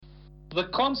The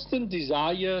constant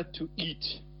desire to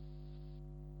eat,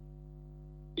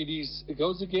 it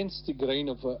goes against the grain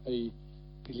of a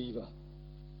believer,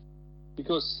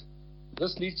 because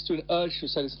this leads to an urge to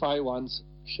satisfy one's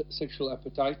sexual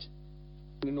appetite.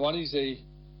 When one is a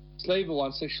slave of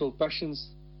one's sexual passions,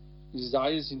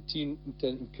 desires in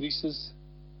turn increases.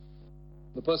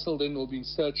 The person then will be in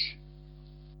search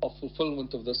of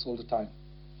fulfillment of this all the time.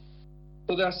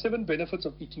 So there are 7 benefits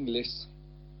of eating less.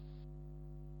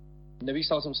 Nabi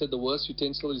Sallallahu said the worst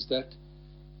utensil is that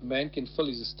a man can fill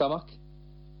his stomach.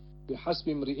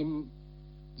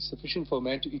 It's sufficient for a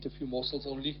man to eat a few morsels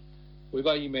only,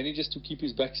 whereby he manages to keep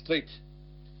his back straight.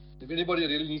 If anybody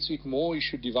really needs to eat more, he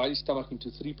should divide his stomach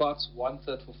into 3 parts: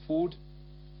 1/3 for food,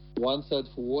 1/3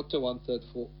 for water, 1/3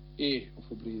 for air or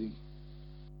for breathing.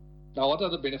 Now, what are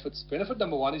the benefits? Benefit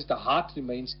number 1 is the heart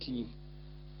remains clean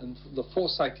and the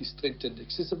foresight is strengthened.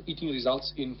 Excessive eating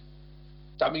results in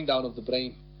dumbing down of the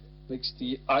brain, makes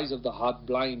the eyes of the heart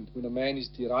blind. When a man is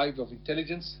deprived of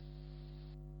intelligence,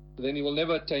 then he will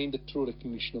never attain the true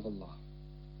recognition of Allah.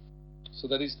 So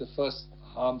that is the first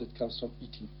harm that comes from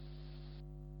eating.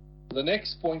 The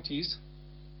next point is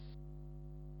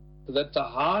that the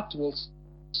heart will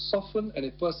soften and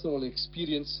a person will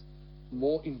experience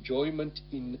more enjoyment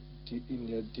in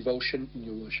your devotion, in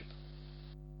your worship,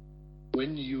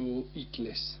 when you eat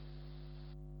less.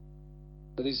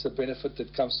 That is a benefit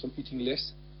that comes from eating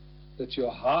less, that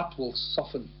your heart will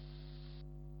soften.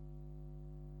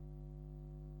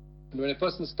 And when a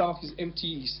person's stomach is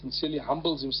empty, he sincerely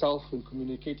humbles himself when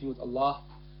communicating with Allah.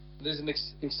 There's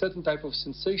a certain type of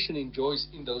sensation he enjoys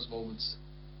in those moments.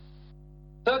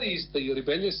 Third is the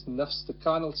rebellious nafs, the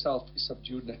carnal self, is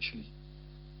subdued naturally.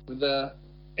 When the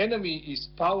enemy is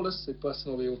powerless, a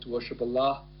person will be able to worship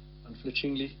Allah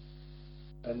unflinchingly,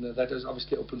 and that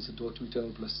obviously opens the door to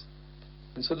eternal bliss.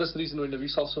 And so that's the reason when Nabi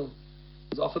Sallallahu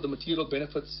was offered the material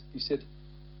benefits, he said,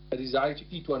 I desire to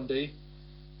eat one day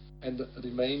and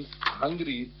remain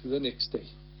hungry the next day.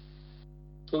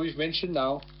 So we've mentioned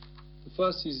now, the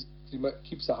first is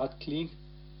keeps the heart clean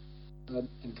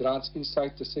and grants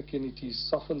insight. The second, it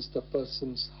softens the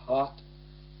person's heart.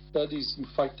 Third is you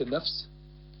fight the nafs.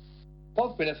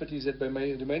 Fourth benefit is that by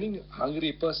remaining hungry,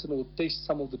 a person will taste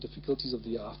some of the difficulties of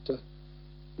the after,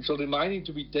 which will remind him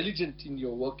to be diligent in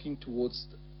your working towards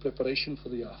the preparation for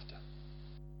the after.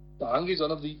 The hunger is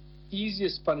one of the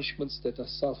easiest punishments that are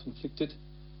self-inflicted,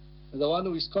 and the one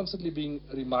who is constantly being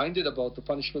reminded about the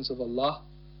punishments of Allah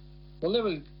will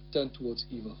never turn towards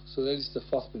evil. So that is the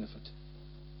fourth benefit.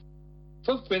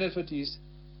 Fifth benefit is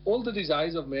all the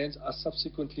desires of man are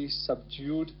subsequently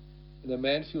subdued, and a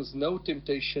man feels no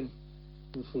temptation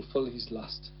to fulfill his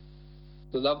lust.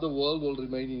 The love of the world won't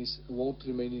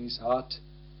remain in his heart.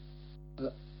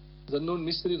 The known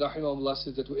mystery, rahimahullah,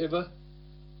 says that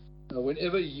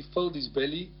whenever he filled his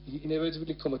belly, he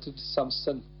inevitably committed some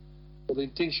sin, or the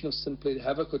intention of sin played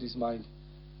havoc with his mind.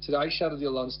 Said Aisha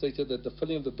radiallahu anha stated that the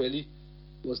filling of the belly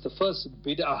was the first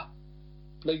bid'ah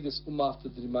plagued this ummah after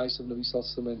the demise of Nabi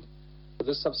Sallallahu Alaihi Wasallam.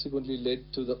 This subsequently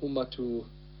led to the ummah to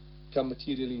become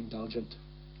materially indulgent.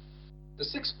 The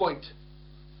sixth point,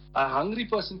 a hungry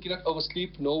person cannot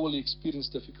oversleep, nor will he experience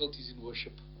difficulties in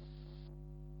worship.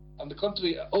 On the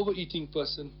contrary, an overeating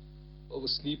person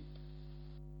oversleep,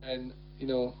 and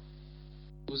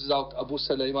loses out. Abu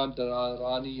Sulaiman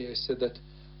Darani has said that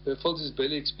where fills his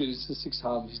belly experiences 6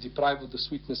 harm. He's deprived of the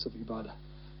sweetness of ibadah.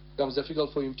 It becomes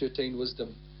difficult for him to attain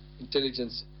wisdom,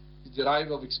 intelligence. He's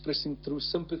deprived of expressing true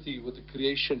sympathy with the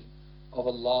creation of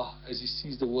Allah as he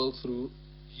sees the world through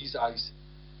his eyes.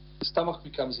 The stomach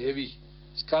becomes heavy.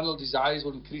 His carnal desires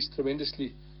will increase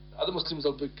tremendously. Other Muslims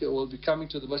will be coming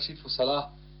to the masjid for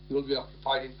salah. He will be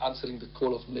occupied in answering the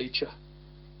call of nature.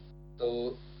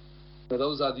 So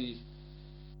those are the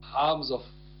harms of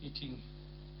eating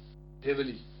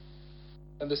heavily.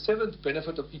 And the seventh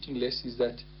benefit of eating less is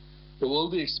that the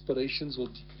worldly aspirations will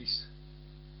decrease.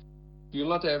 You will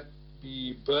not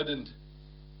be burdened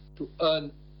to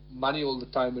earn money all the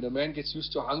time. When a man gets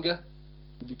used to hunger,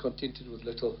 he'll be contented with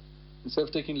little. Instead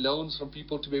of taking loans from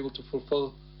people to be able to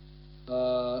fulfill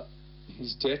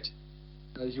his debt,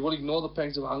 he will ignore the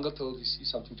pangs of hunger till he sees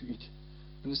something to eat.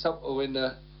 When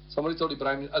somebody told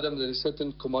Ibrahim and Adam that a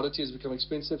certain commodity has become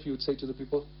expensive, he would say to the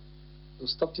people,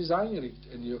 stop desiring it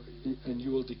and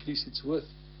you will decrease its worth.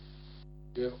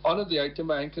 You have honored the item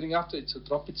by anchoring after it, so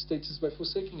drop its status by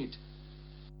forsaking it.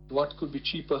 What could be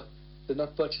cheaper than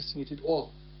not purchasing it at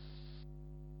all?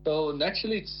 So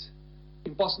naturally it's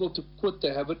impossible to quit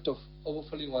the habit of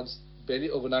overfilling one's belly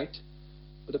overnight,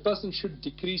 but a person should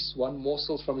decrease 1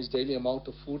 morsel from his daily amount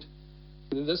of food,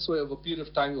 and in this way over a period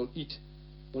of time he will eat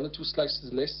 1 or 2 slices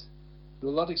less, He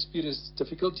will not experience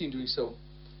difficulty in doing so.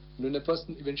 And when a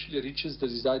person eventually reaches the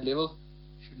desired level,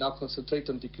 he should now concentrate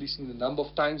on decreasing the number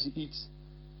of times he eats,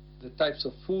 the types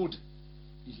of food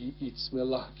he eats. May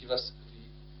Allah give us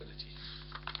the ability.